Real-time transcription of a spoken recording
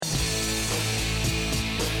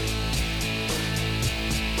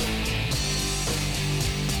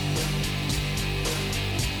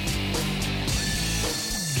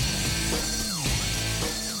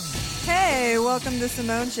welcome to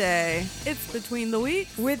Simone Che It's Between the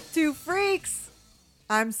Weeks. with two freaks.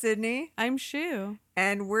 I'm Sydney, I'm Shu.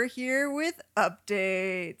 and we're here with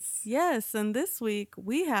updates. Yes, and this week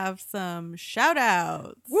we have some shout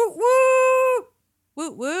outs. Woo woo!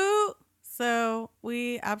 Woo woo! So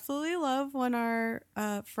we absolutely love when our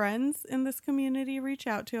friends in this community reach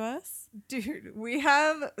out to us. Dude, we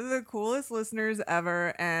have the coolest listeners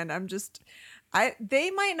ever, and they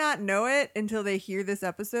might not know it until they hear this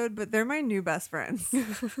episode, but they're my new best friends.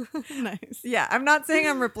 Nice. Yeah, I'm not saying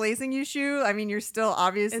I'm replacing you, Shu. I mean, you're still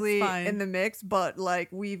obviously It's fine. in the mix, but like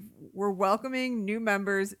we're welcoming new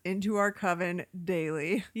members into our coven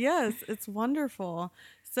daily. Yes, it's wonderful.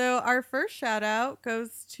 So our first shout out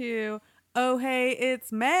goes to Oh Hey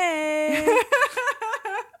It's May.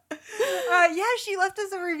 Yeah, she left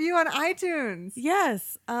us a review on iTunes.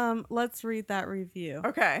 Yes, let's read that review.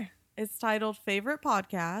 Okay. It's titled Favorite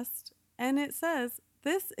Podcast, and it says,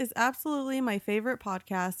 "This is absolutely my favorite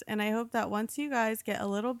podcast, and I hope that once you guys get a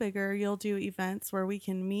little bigger, you'll do events where we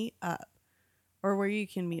can meet up, or where you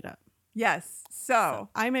can meet up." Yes. So,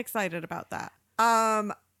 I'm excited about that.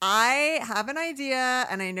 I have an idea,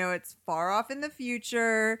 and I know it's far off in the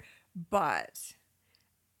future, but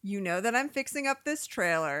you know that I'm fixing up this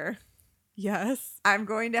trailer. Yes. I'm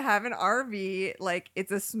going to have an RV, like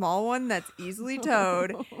it's a small one that's easily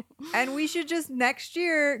towed. And we should just next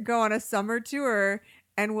year go on a summer tour,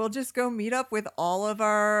 and we'll just go meet up with all of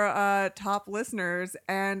our top listeners,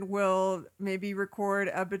 and we'll maybe record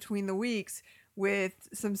a Between the Weeks with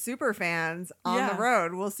some super fans on Yeah. the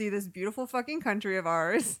road. We'll see this beautiful fucking country of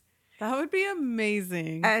ours, That would be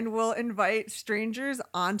amazing. and we'll invite strangers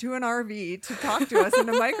onto an RV to talk to us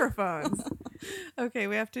into microphones. Okay,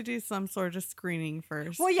 we have to do some sort of screening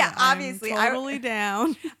first. Well, yeah, but I'm obviously, totally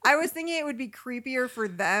down. I was thinking it would be creepier for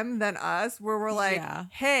them than us, where we're like, Yeah.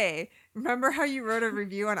 hey, remember how you wrote a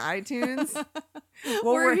review on iTunes?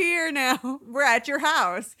 Well, we're here now. We're at your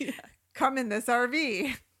house. Yeah. Come in this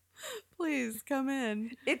RV. Please come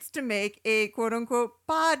in. It's to make a quote unquote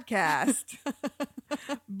podcast.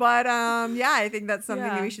 But yeah, I think that's something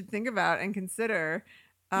Yeah. we should think about and consider.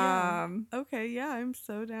 Yeah. Okay, yeah, I'm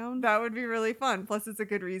so down. That would be really fun. Plus, it's a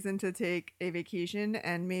good reason to take a vacation,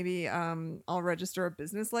 and maybe I'll register a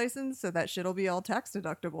business license, so that shit'll be all tax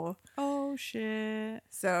deductible. Oh shit.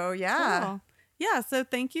 So yeah. Cool. Yeah, so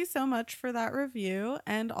thank you so much for that review,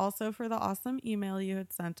 and also for the awesome email you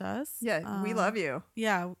had sent us. Yeah, we love you.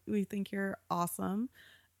 Yeah, we think you're awesome.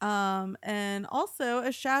 And also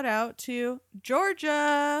a shout out to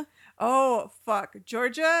Georgia. Oh, fuck.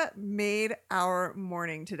 Georgia made our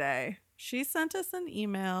morning today. She sent us an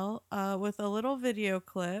email with a little video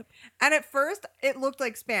clip. And at first, it looked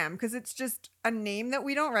like spam because it's just a name that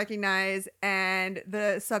we don't recognize. And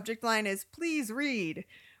the subject line is, please read,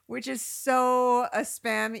 which is so a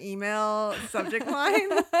spam email subject line.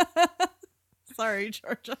 Sorry,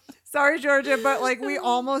 Georgia. Sorry, Georgia, but like we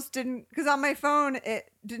almost didn't, because on my phone, it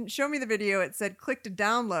didn't show me the video. It said click to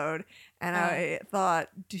download. And I thought,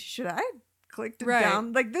 should I click to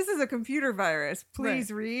down? Like, this is a computer virus.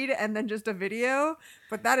 Please read. And then just a video.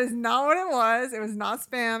 But that is not what it was. It was not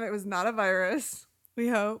spam. It was not a virus. We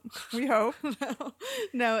hope. We hope.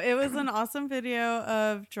 No, it was an awesome video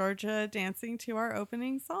of Georgia dancing to our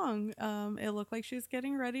opening song. It looked like she was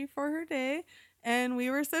getting ready for her day, and we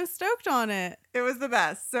were so stoked on it. It was the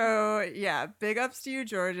best. So, yeah, big ups to you,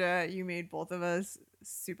 Georgia. You made both of us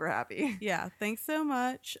super happy. Yeah, thanks so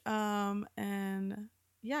much. And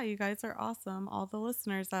yeah, you guys are awesome. All the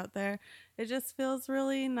listeners out there. It just feels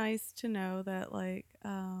really nice to know that like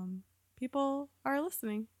people are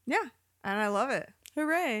listening. Yeah, and I love it.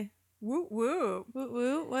 Hooray. Woo woo. Woo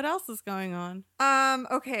woo. What else is going on?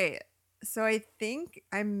 Okay. So I think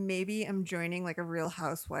I'm joining like a Real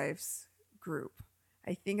Housewives group.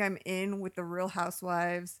 I think I'm in with the Real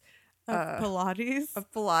Housewives Of Pilates? of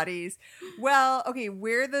Pilates. Well, okay,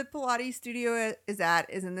 where the Pilates studio is at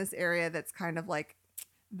is in this area that's kind of like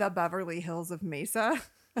the Beverly Hills of Mesa.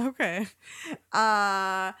 Okay.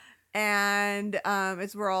 And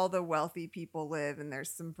it's where all the wealthy people live, and there's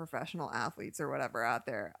some professional athletes or whatever out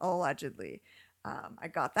there, allegedly. I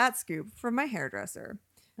got that scoop from my hairdresser.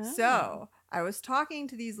 Oh. So I was talking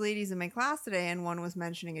to these ladies in my class today, and one was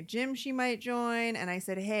mentioning a gym she might join. And I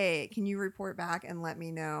said, hey, can you report back and let me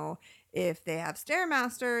know if they have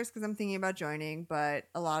Stairmasters? Because I'm thinking about joining, but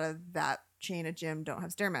a lot of that chain of gym don't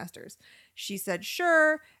have Stairmasters. She said,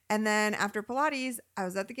 sure. And then after Pilates, I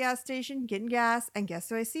was at the gas station getting gas, and guess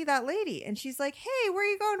who I see? That lady. And she's like, hey, where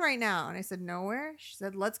are you going right now? And I said, nowhere. She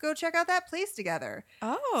said, let's go check out that place together.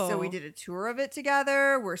 Oh. So we did a tour of it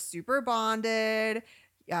together. We're super bonded.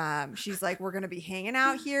 She's like, we're going to be hanging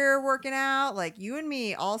out here, working out, like you and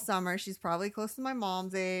me all summer. She's probably close to my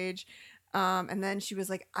mom's age. And then she was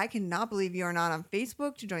like, I cannot believe you are not on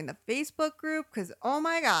Facebook to join the Facebook group because, oh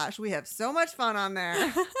my gosh, we have so much fun on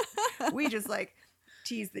there. We just like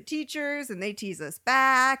tease the teachers and they tease us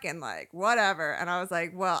back and like whatever. And I was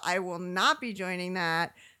like, well, I will not be joining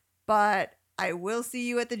that, but I will see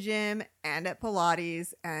you at the gym and at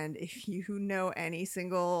Pilates. And if you know any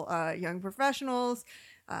single young professionals,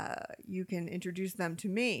 you can introduce them to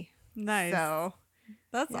me. Nice. So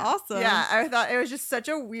that's yeah. awesome. Yeah, I thought it was just such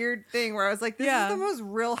a weird thing where I was like, this Yeah. is the most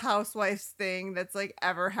Real Housewives thing that's like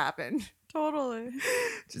ever happened. Totally.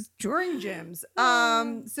 Just during gyms.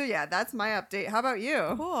 So yeah, that's my update. How about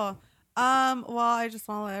you? Cool. Well, I just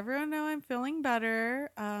want to let everyone know I'm feeling better.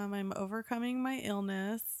 I'm overcoming my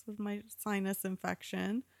illness with my sinus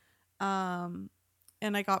infection.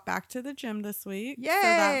 And I got back to the gym this week. Yay! So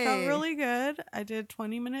that felt really good. I did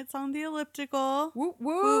 20 minutes on the elliptical. Woo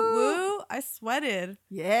woo. Woo woo. I sweated.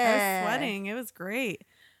 Yeah. I was sweating. It was great.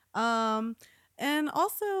 And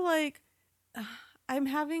also like I'm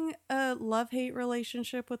having a love-hate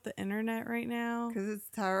relationship with the internet right now. Because it's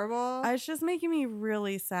terrible. It's just making me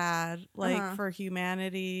really sad, like Uh-huh. for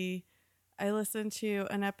humanity. I listened to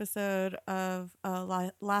an episode of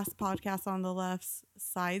last podcast on the left's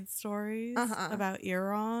side stories about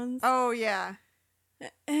Irons. Oh yeah.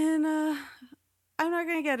 And I'm not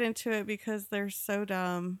going to get into it because they're so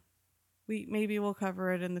dumb. Maybe we'll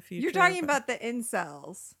cover it in the future. You're talking but- about the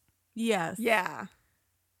incels. Yes. Yeah.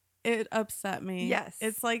 It upset me. Yes.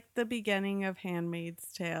 It's like the beginning of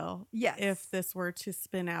Handmaid's Tale. Yes. If this were to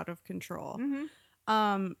spin out of control.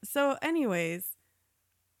 Mm-hmm. So anyways,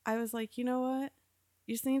 I was like, you know what?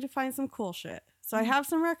 You just need to find some cool shit. So I have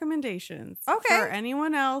some recommendations. Okay. For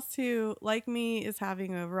anyone else who, like me, is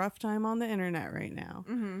having a rough time on the internet right now.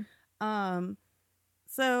 Mm-hmm.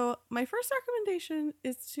 So my first recommendation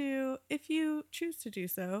is to, if you choose to do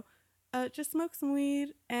so, just smoke some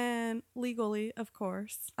weed and legally, of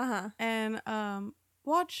course, and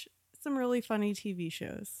watch some really funny TV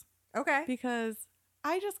shows. Okay. Because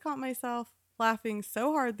I just caught myself laughing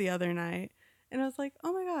so hard the other night, and I was like,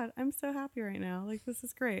 oh my God, I'm so happy right now. Like, this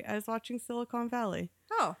is great. I was watching Silicon Valley.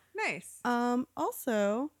 Oh, nice.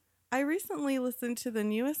 Also, I recently listened to the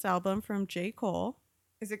newest album from J. Cole.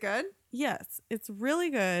 Is it good? Yes, it's really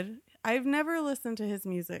good. I've never listened to his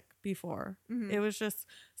music before. Mm-hmm. It was just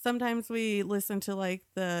sometimes we listen to like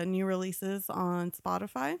the new releases on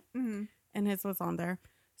Spotify, Mm-hmm. and his was on there.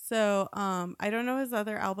 So I don't know his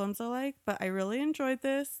other albums are like, but I really enjoyed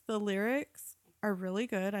this. The lyrics are really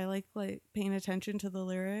good. I like paying attention to the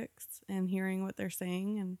lyrics and hearing what they're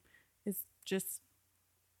saying, and it's just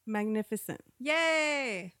magnificent.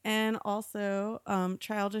 Yay. And also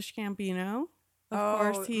Childish Gambino. Of Oh,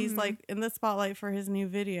 course, he's mhm. like in the spotlight for his new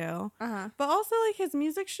video. Uh-huh. But also like his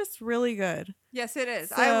music's just really good. Yes, it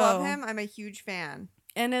is. I love So- him. I'm a huge fan.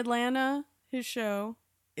 And Atlanta, his show,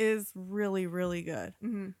 is really, really good.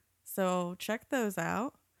 Mm-hmm. So check those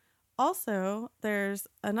out. Also, there's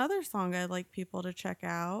another song I'd like people to check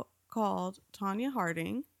out called Tanya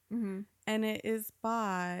Harding. Mm-hmm. And it is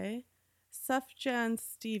by Sufjan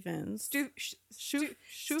Stevens. Oh Stu-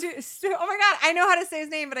 my God. I know how to say his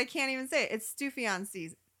name, but I can't even say it. It's Sufjan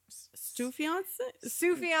Stevens. Sufjan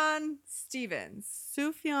Stevens.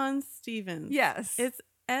 Sufjan Stevens. Yes. It's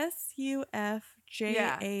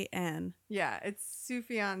Sufjan. Yeah, it's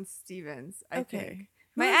Sufjan Stevens, I Okay. think.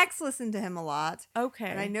 My ex listened to him a lot, Okay.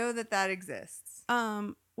 and I know that exists.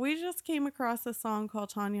 We just came across a song called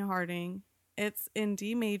Tanya Harding. It's in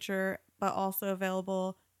D major, but also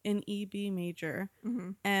available in EB major.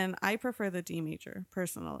 Mm-hmm. And I prefer the D major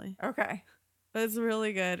personally. Okay. But it's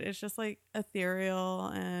really good. It's just like ethereal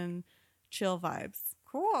and chill vibes.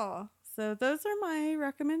 Cool. So those are my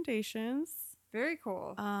recommendations. Very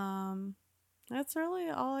cool. That's really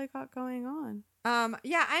all I got going on.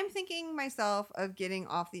 Yeah, I'm thinking myself of getting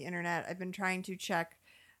off the internet. I've been trying to check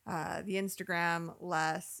the Instagram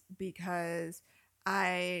less because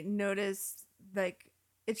I noticed like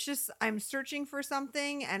it's just I'm searching for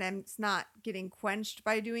something and it's not getting quenched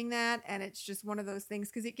by doing that, and it's just one of those things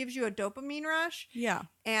because it gives you a dopamine rush, Yeah.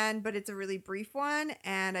 but it's a really brief one,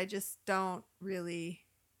 and I just don't really.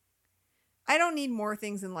 I don't need more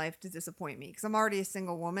things in life to disappoint me because I'm already a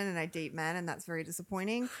single woman and I date men, and that's very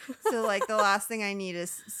disappointing. So like the last thing I need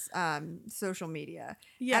is social media.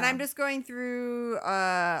 Yeah. And I'm just going through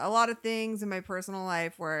a lot of things in my personal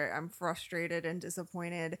life where I'm frustrated and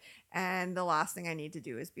disappointed. And the last thing I need to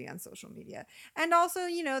do is be on social media. And also,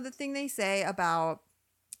 the thing they say about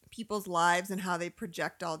people's lives and how they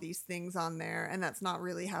project all these things on there. And that's not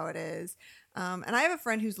really how it is. And I have a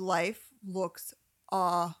friend whose life looks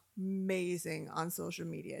amazing on social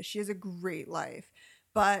media. She has a great life.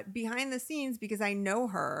 But behind the scenes, because I know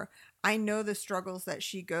her, I know the struggles that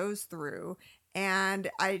she goes through. And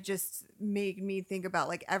I just made me think about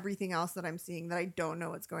like everything else that I'm seeing that I don't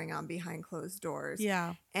know what's going on behind closed doors.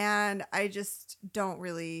 Yeah. And I just don't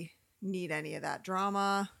really need any of that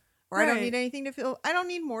drama. Or I don't Right. need anything to feel, I don't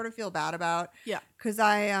need more to feel bad about. Yeah. Because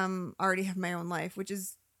I already have my own life, which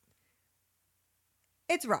is,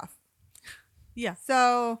 it's rough. Yeah.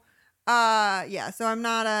 So, so I'm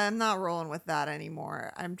not rolling with that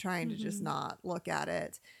anymore. I'm trying to just not look at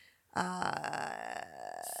it.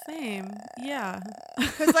 Same. Yeah.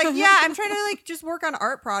 Cause like, yeah, I'm trying to like just work on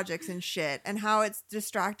art projects and shit and how it's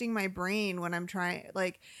distracting my brain when I'm trying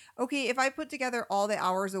like, okay, if I put together all the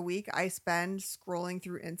hours a week I spend scrolling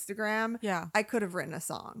through Instagram, Yeah. I could have written a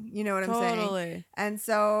song. You know what I'm saying? Totally. And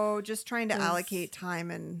so just trying to 'Cause- allocate time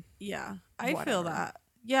and Yeah. I feel whatever. that.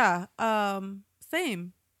 Yeah.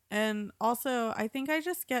 Same. And also, I think I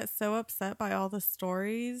just get so upset by all the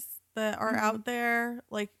stories that are out there.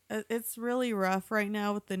 Like, it's really rough right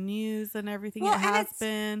now with the news and everything. Well, It and has it's-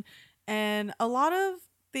 been. And a lot of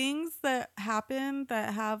things that happen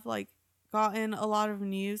that have like gotten a lot of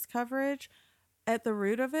news coverage, at the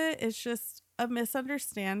root of it is just a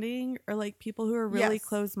misunderstanding or like people who are really Yes.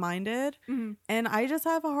 close-minded. Mhm. And I just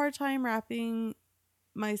have a hard time wrapping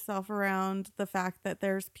myself around the fact that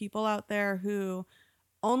there's people out there who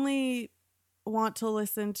only want to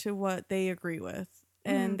listen to what they agree with,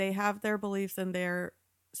 and they have their beliefs and they're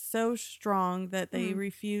so strong that they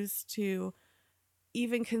refuse to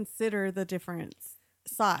even consider the different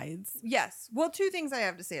sides. Yes. Well, two things I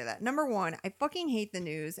have to say to that. Number one, I fucking hate the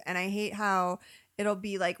news, and I hate how it'll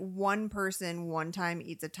be like one person one time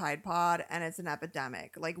eats a Tide Pod and it's an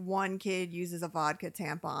epidemic. Like one kid uses a vodka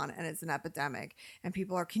tampon and it's an epidemic. And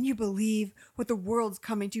people are, can you believe what the world's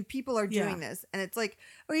coming to? People are doing this. And it's like,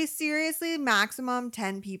 okay, seriously, maximum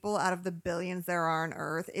 10 people out of the billions there are on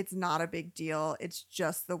Earth. It's not a big deal. It's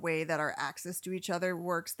just the way that our access to each other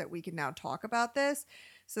works that we can now talk about this.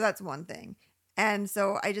 So that's one thing. And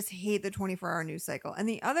so I just hate the 24-hour news cycle. And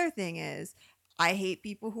the other thing is, I hate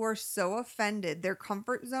people who are so offended. Their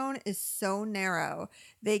comfort zone is so narrow.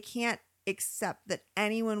 They can't accept that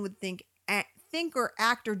anyone would think or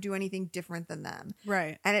act or do anything different than them.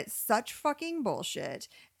 Right. And it's such fucking bullshit.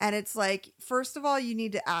 And it's like, first of all, you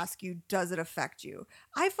need to ask you, does it affect you?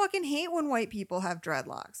 I fucking hate when white people have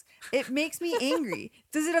dreadlocks. It makes me angry.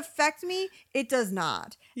 Does it affect me? It does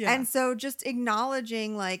not. Yeah. And so just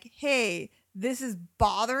acknowledging like, hey, this is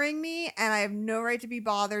bothering me and I have no right to be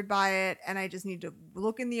bothered by it. And I just need to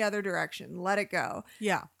look in the other direction. Let it go.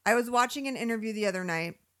 Yeah. I was watching an interview the other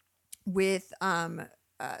night with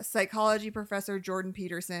psychology professor Jordan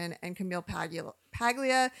Peterson and Camille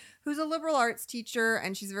Paglia, who's a liberal arts teacher,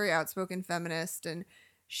 and she's a very outspoken feminist. And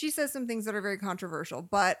she says some things that are very controversial,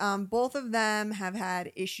 but both of them have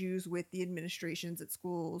had issues with the administrations at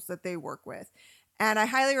schools that they work with. And I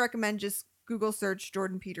highly recommend just Google search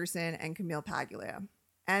Jordan Peterson and Camille Paglia.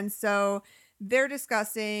 And so they're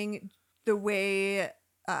discussing the way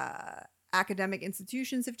academic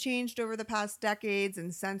institutions have changed over the past decades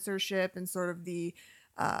and censorship and sort of the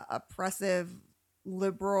oppressive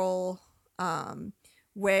liberal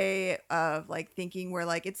way of like thinking where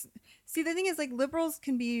like it's the thing is like liberals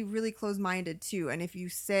can be really close-minded too. And if you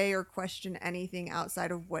say or question anything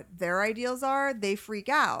outside of what their ideals are, they freak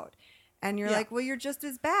out. And you're like, well, you're just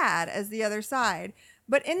as bad as the other side.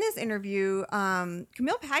 But in this interview,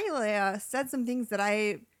 Camille Paglia said some things that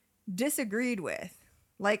I disagreed with.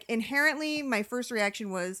 Like, inherently, my first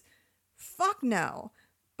reaction was, fuck no.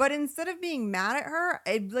 But instead of being mad at her,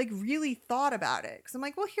 I like really thought about it. Because I'm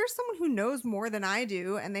like, well, here's someone who knows more than I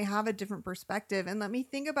do, and they have a different perspective. And let me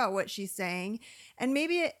think about what she's saying. And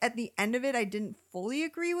maybe at the end of it, I didn't fully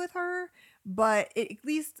agree with her, but at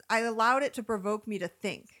least I allowed it to provoke me to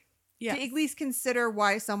think. Yeah. To at least consider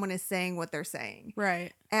why someone is saying what they're saying.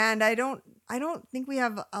 Right. And I don't think we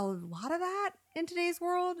have a lot of that in today's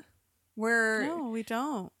world where No, we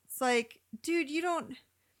don't. it's like, dude, you don't,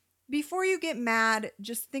 before you get mad,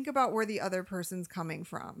 just think about where the other person's coming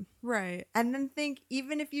from. Right. And then think,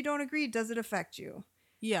 even if you don't agree, does it affect you?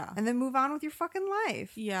 Yeah. And then move on with your fucking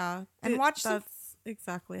life. Yeah. And that's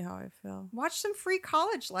exactly how I feel. Watch some free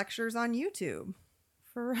college lectures on YouTube.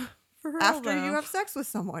 For real, after though. you have sex with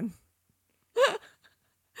someone.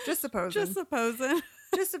 Just supposing. Just supposing.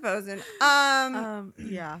 Just supposing.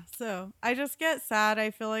 Yeah. So I just get sad.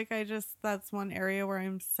 I feel like that's one area where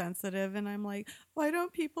I'm sensitive and I'm like, why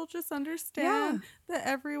don't people just understand that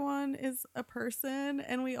everyone is a person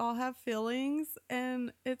and we all have feelings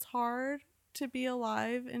and it's hard to be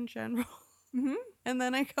alive in general. Mm-hmm. And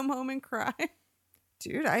then I come home and cry.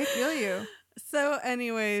 Dude, I feel you. So,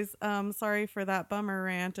 anyways, sorry for that bummer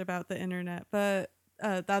rant about the internet, but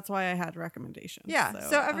that's why I had recommendations. Yeah.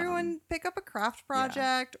 So everyone pick up a craft yeah.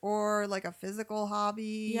 project or like a physical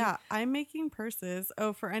hobby. Yeah, I'm making purses.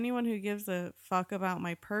 Oh, for anyone who gives a fuck about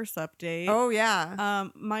my purse update. Oh, yeah.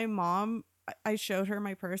 My mom, I showed her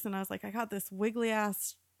my purse and I was like, I got this wiggly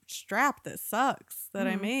ass strap that sucks that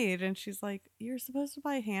I made. And she's like, you're supposed to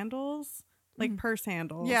buy handles, like purse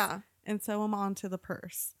handles. Yeah. And sew them onto the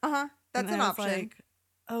purse. Uh-huh. That's and an option. Like,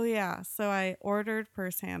 oh, yeah. So I ordered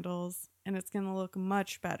purse handles and it's going to look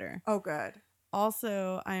much better. Oh, good.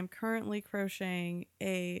 Also, I am currently crocheting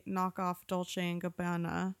a knockoff Dolce &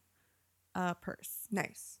 Gabbana purse.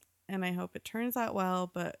 Nice. And I hope it turns out well,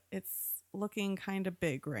 but it's looking kind of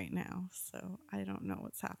big right now. So I don't know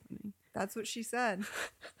what's happening. That's what she said.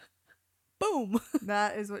 Boom.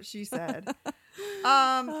 That is what she said.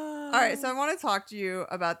 All right. So I want to talk to you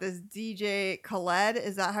about this DJ Khaled.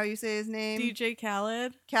 Is that how you say his name? DJ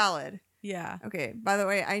Khaled? Khaled. Yeah. Okay. By the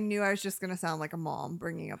way, I knew I was just going to sound like a mom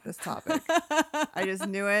bringing up this topic. I just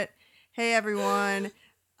knew it. Hey, everyone.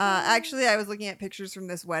 Actually, I was looking at pictures from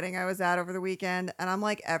this wedding I was at over the weekend, and I'm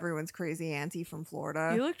like everyone's crazy auntie from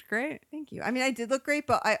Florida. You looked great. Thank you. I mean, I did look great,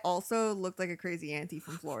 but I also looked like a crazy auntie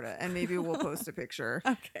from Florida, and maybe we'll post a picture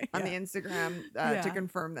on the Instagram to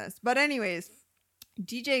confirm this. But anyways,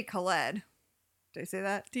 DJ Khaled. Did I say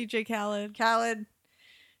that? DJ Khaled. Khaled.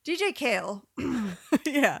 DJ Kale.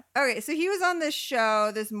 Yeah. Okay, so he was on this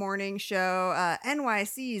show, this morning show,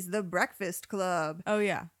 NYC's The Breakfast Club. Oh,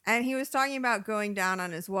 yeah. And he was talking about going down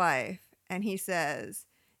on his wife. And he says,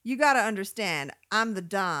 you got to understand, I'm the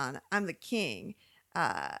Don. I'm the king.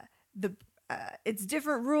 It's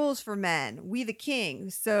different rules for men. We the king.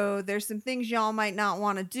 So there's some things y'all might not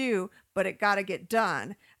want to do, but it got to get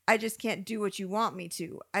done. I just can't do what you want me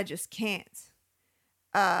to. I just can't.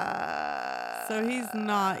 So he's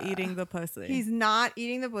not eating the pussy. He's not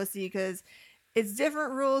eating the pussy because it's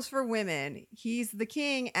different rules for women. He's the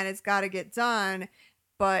king and it's got to get done,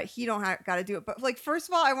 but he don't got to do it. But like, first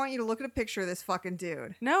of all, I want you to look at a picture of this fucking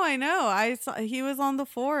dude. No, I know. I saw he was on The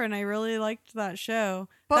Four and I really liked that show.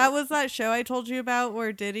 But that was that show I told you about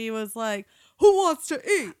where Diddy was like, who wants to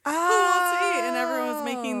eat? Oh. Who wants to eat? And everyone was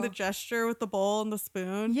making the gesture with the bowl and the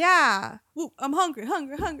spoon. Yeah. Ooh, I'm hungry.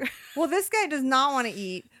 Well, this guy does not want to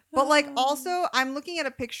eat. But like, also, I'm looking at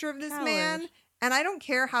a picture of this man, and I don't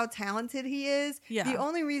care how talented he is. Yeah. The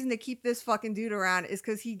only reason to keep this fucking dude around is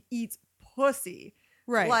because he eats pussy.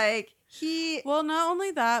 Right. Like, Well, not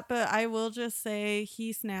only that, but I will just say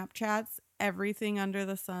he Snapchats everything under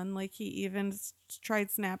the sun. Like, he even tried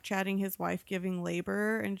Snapchatting his wife giving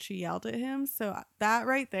labor, and she yelled at him. So that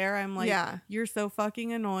right there, I'm like, you're so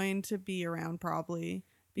fucking annoying to be around, probably.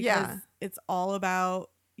 Because it's all about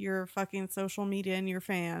your fucking social media and your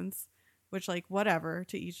fans, which, like, whatever,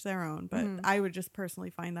 to each their own, but I would just personally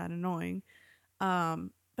find that annoying.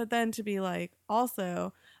 But then to be like,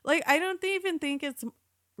 also, like, I don't even think it's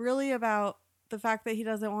really about the fact that he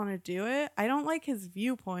doesn't want to do it. I don't like his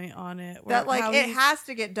viewpoint on it, that like it has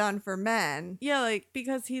to get done for men. Yeah, like,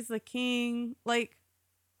 because he's the king. Like,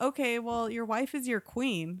 okay, well, your wife is your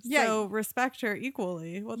queen, so respect her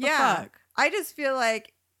equally. What the fuck? I just feel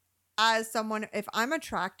like, as someone, if I'm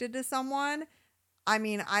attracted to someone, I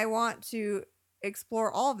mean, I want to explore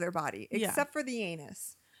all of their body except for the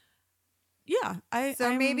anus. Yeah.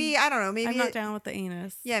 Maybe, I don't know, maybe I'm not down with the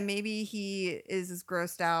anus. Yeah, maybe he is as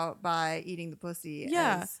grossed out by eating the pussy.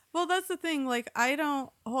 Yeah. Well, that's the thing. Like, I don't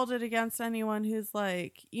hold it against anyone who's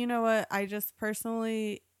like, you know what? I just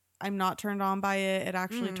personally, I'm not turned on by it. It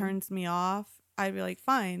actually turns me off. I'd be like,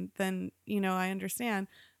 fine, then, I understand.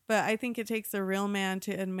 But I think it takes a real man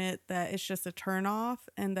to admit that it's just a turn off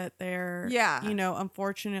and that they're,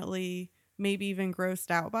 unfortunately, maybe even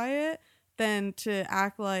grossed out by it, than to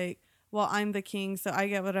act like, well, I'm the king, so I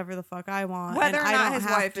get whatever the fuck I want. Whether and or I not don't his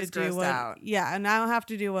have wife to is do grossed out. Yeah, and I don't have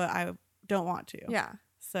to do what I don't want to. Yeah.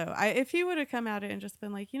 So if he would have come at it and just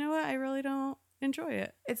been like, you know what, I really don't enjoy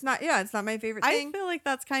it. It's not my favorite thing. I feel like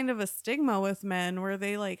that's kind of a stigma with men where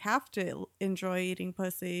they like have to enjoy eating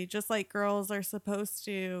pussy, just like girls are supposed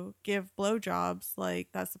to give blowjobs. Like,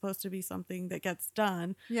 that's supposed to be something that gets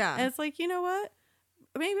done. Yeah. And it's like, you know what?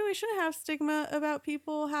 Maybe we shouldn't have stigma about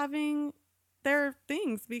people having their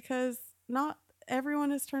things, because not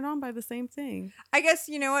everyone is turned on by the same thing. I guess,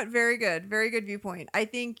 you know what? Very good viewpoint. I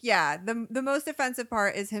think, the most offensive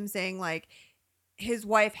part is him saying, like, his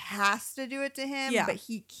wife has to do it to him, but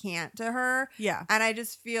he can't to her. Yeah. And I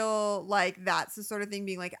just feel like that's the sort of thing,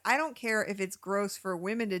 being like, I don't care if it's gross for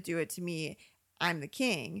women to do it to me. I'm the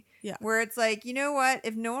king. Yeah. Where it's like, you know what?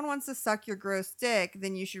 If no one wants to suck your gross dick,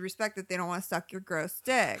 then you should respect that they don't want to suck your gross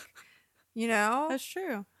dick. you know? That's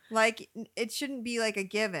true. Like, it shouldn't be like a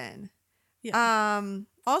given. Yeah.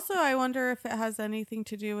 Also, I wonder if it has anything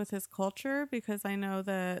to do with his culture, because I know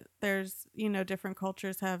that there's, different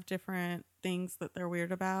cultures have different things that they're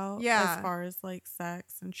weird about as Yeah. far as like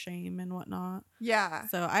sex and shame and whatnot. Yeah.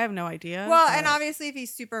 So I have no idea. Well, and obviously if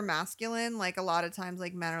he's super masculine, like a lot of times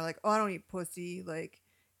like men are like, "Oh, I don't eat pussy," like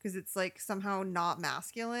cuz it's like somehow not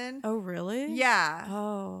masculine. Oh, really? Yeah.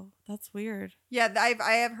 Oh, that's weird. Yeah,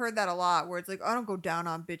 I have heard that a lot where it's like, "I don't go down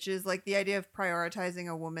on bitches." Like the idea of prioritizing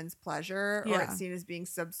a woman's pleasure or it's Yeah. seen as being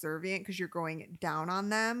subservient because you're going down on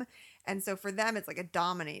them. And so for them, it's like a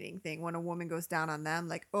dominating thing when a woman goes down on them,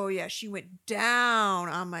 like, "Oh yeah, she went down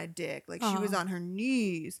on my dick. Like she was Uh-huh. on her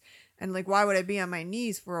knees." And like, why would I be on my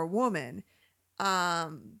knees for a woman?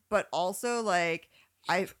 But also like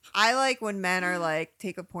I like when men are like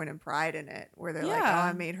take a point of pride in it, where they're like, "Oh, I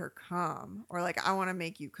Yeah. made her come," or like, "I want to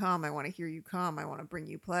make you come. I want to hear you come. I want to bring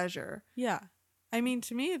you pleasure." Yeah. I mean,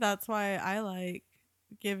 to me, that's why I like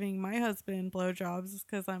giving my husband blowjobs, is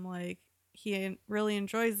because I'm like, really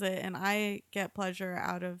enjoys it, and I get pleasure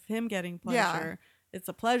out of him getting Yeah. pleasure. It's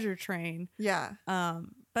a pleasure train. Yeah.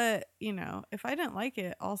 But if I didn't like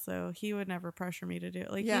it, also, he would never pressure me to do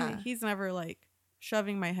it. Like, Yeah. he's never like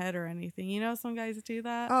shoving my head or anything. Some guys do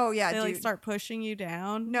that. Oh yeah, They like dude. start pushing you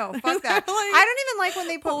down. No, fuck They're, that. I don't even like when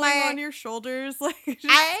they put pulling my on your shoulders. Like,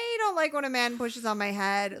 I don't like when a man pushes on my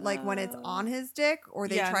head, like when it's on his dick, or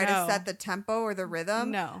they Yeah, try no. to set the tempo or the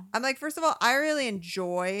rhythm. No. I'm like, first of all, I really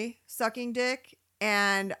enjoy sucking dick.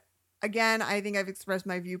 And again, I think I've expressed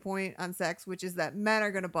my viewpoint on sex, which is that men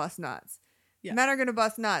are going to bust nuts. Yeah. Men are going to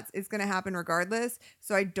bust nuts. It's going to happen regardless.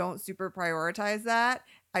 So I don't super prioritize that.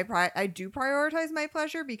 I do prioritize my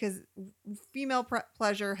pleasure because female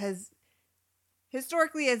pleasure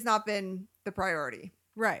historically has not been the priority.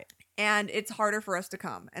 Right. And it's harder for us to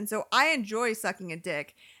come. And so I enjoy sucking a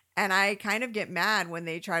dick, and I kind of get mad when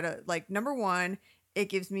they try to, like, number one, it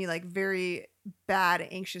gives me like very bad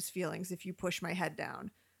anxious feelings if you push my head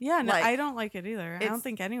down. Yeah, no, Like, I don't like it either. I don't it's-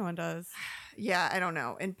 think anyone does. Yeah, I don't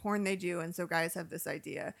know. In porn they do, and so guys have this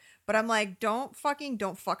idea. But I'm like, don't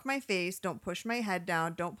fuck my face, don't push my head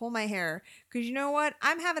down, don't pull my hair. Cause you know what?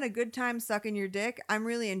 I'm having a good time sucking your dick. I'm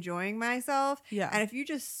really enjoying myself. Yeah. And if you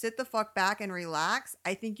just sit the fuck back and relax,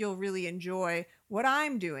 I think you'll really enjoy what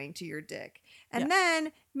I'm doing to your dick. And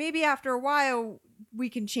then maybe after a while we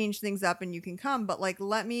can change things up and you can come. But like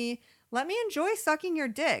let me enjoy sucking your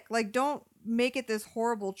dick. Like don't make it this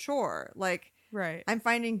horrible chore. Like Right. I'm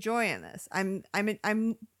finding joy in this. I'm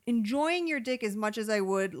enjoying your dick as much as I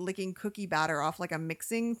would licking cookie batter off like a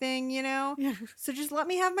mixing thing, you know? Yeah. So just let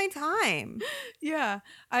me have my time. Yeah.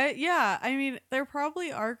 I mean, there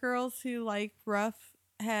probably are girls who like rough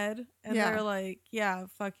head, and Yeah. they're like, yeah,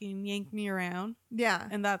 fucking yank me around, Yeah.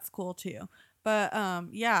 and that's cool too. But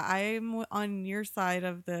yeah, I'm on your side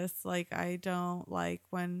of this. Like, I don't like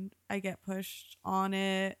when I get pushed on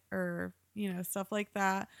it, or stuff like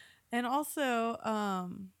that. And also, I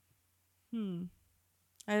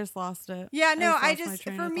just lost it. Yeah, no, I lost my just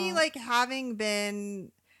train for of me thought. like having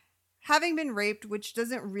been raped, which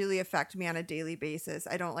doesn't really affect me on a daily basis.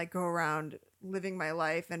 I don't like go around living my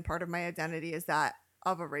life and part of my identity is that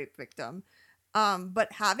of a rape victim.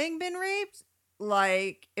 But having been raped,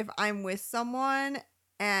 like if I'm with someone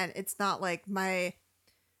and it's not like my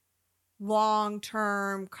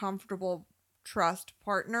long-term comfortable trust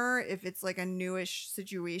partner, if it's like a newish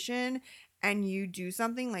situation and you do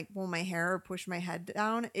something like pull my hair or push my head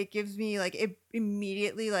down, it gives me like it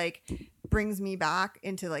immediately like brings me back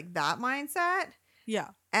into like that mindset. Yeah.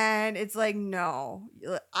 And it's like, no,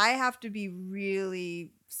 I have to be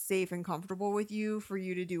really safe and comfortable with you for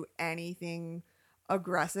you to do anything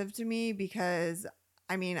aggressive to me, because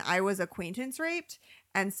I mean, I was acquaintance raped.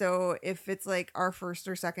 And so if it's like our first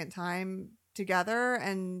or second time together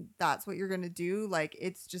and that's what you're going to do, like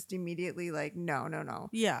it's just immediately like, no.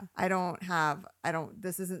 Yeah.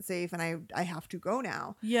 This isn't safe and I have to go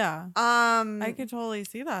now. Yeah. I could totally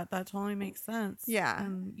see that. That totally makes sense. Yeah.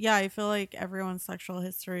 And yeah, I feel like everyone's sexual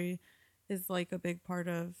history is like a big part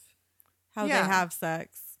of how Yeah. they have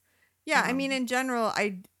sex. Yeah, I mean, in general,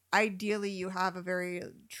 ideally you have a very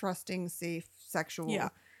trusting, safe sexual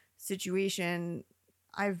situation.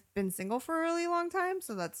 I've been single for a really long time,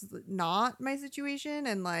 so that's not my situation.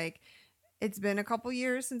 And like, it's been a couple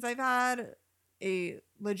years since I've had a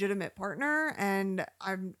legitimate partner, and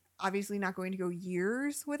I'm obviously not going to go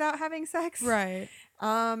years without having sex. Right.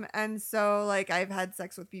 And so like I've had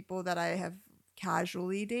sex with people that I have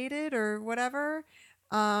casually dated or whatever.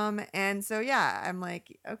 And so yeah, I'm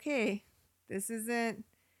like, okay, this is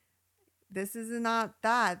not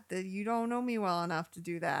that you don't know me well enough to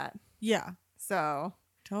do that. Yeah. So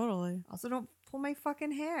Totally. Also, don't pull my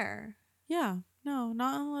fucking hair. Yeah. No,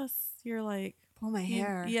 not unless you're like Pull my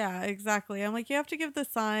hair. Yeah, exactly. I'm like, you have to give the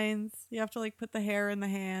signs. You have to like put the hair in the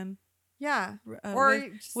hand. Yeah. Or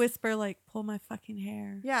just, whisper like, pull my fucking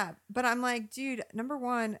hair. Yeah. But I'm like, dude, number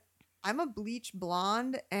one, I'm a bleach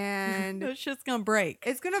blonde and it's just gonna break.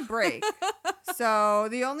 It's gonna break. So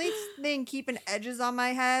the only thing keeping edges on my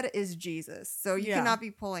head is Jesus. So you cannot be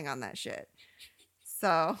pulling on that shit.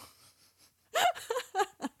 So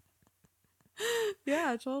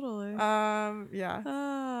yeah, totally.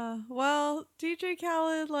 Yeah. Well, DJ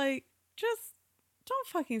Khaled, like, just don't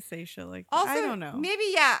fucking say shit like that. Also, I don't know. Maybe,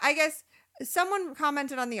 yeah, I guess someone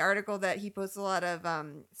commented on the article that he posts a lot of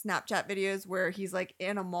Snapchat videos where he's like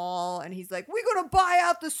in a mall and he's like, we're gonna buy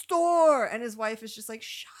out the store, and his wife is just like,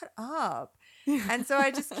 shut up. And so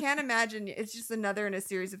I just can't imagine. It's just another in a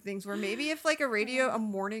series of things where maybe if like a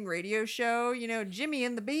morning radio show, you know, Jimmy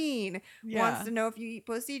and the Bean wants to know if you eat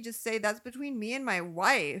pussy, just say that's between me and my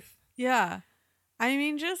wife. Yeah. I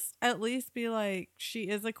mean, just at least be like, she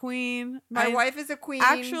is a queen. My wife is a queen.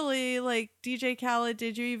 Actually, like, DJ Khaled,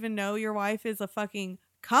 did you even know your wife is a fucking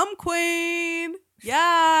cum queen?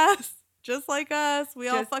 Yes. Just like us. We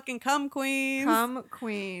all fucking cum queens. Cum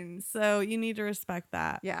queens. So you need to respect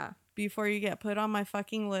that. Yeah. Before you get put on my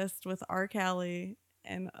fucking list with R. Kelly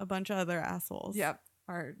and a bunch of other assholes. Yep.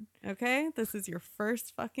 Hard. Okay? This is your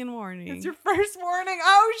first fucking warning. It's your first warning.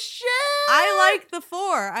 Oh, shit. I like the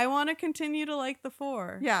 4. I want to continue to like the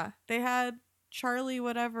 4. Yeah. They had Charlie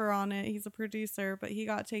whatever on it. He's a producer, but he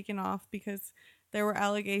got taken off because there were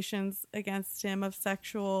allegations against him of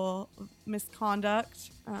sexual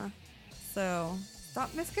misconduct. So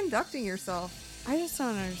stop misconducting yourself. I just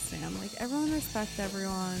don't understand. Like, everyone respect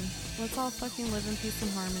everyone. Let's all fucking live in peace and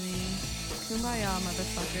harmony. Kumbaya,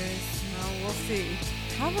 motherfuckers. No, we'll see.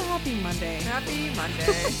 Have a happy Monday. Happy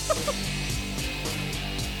Monday.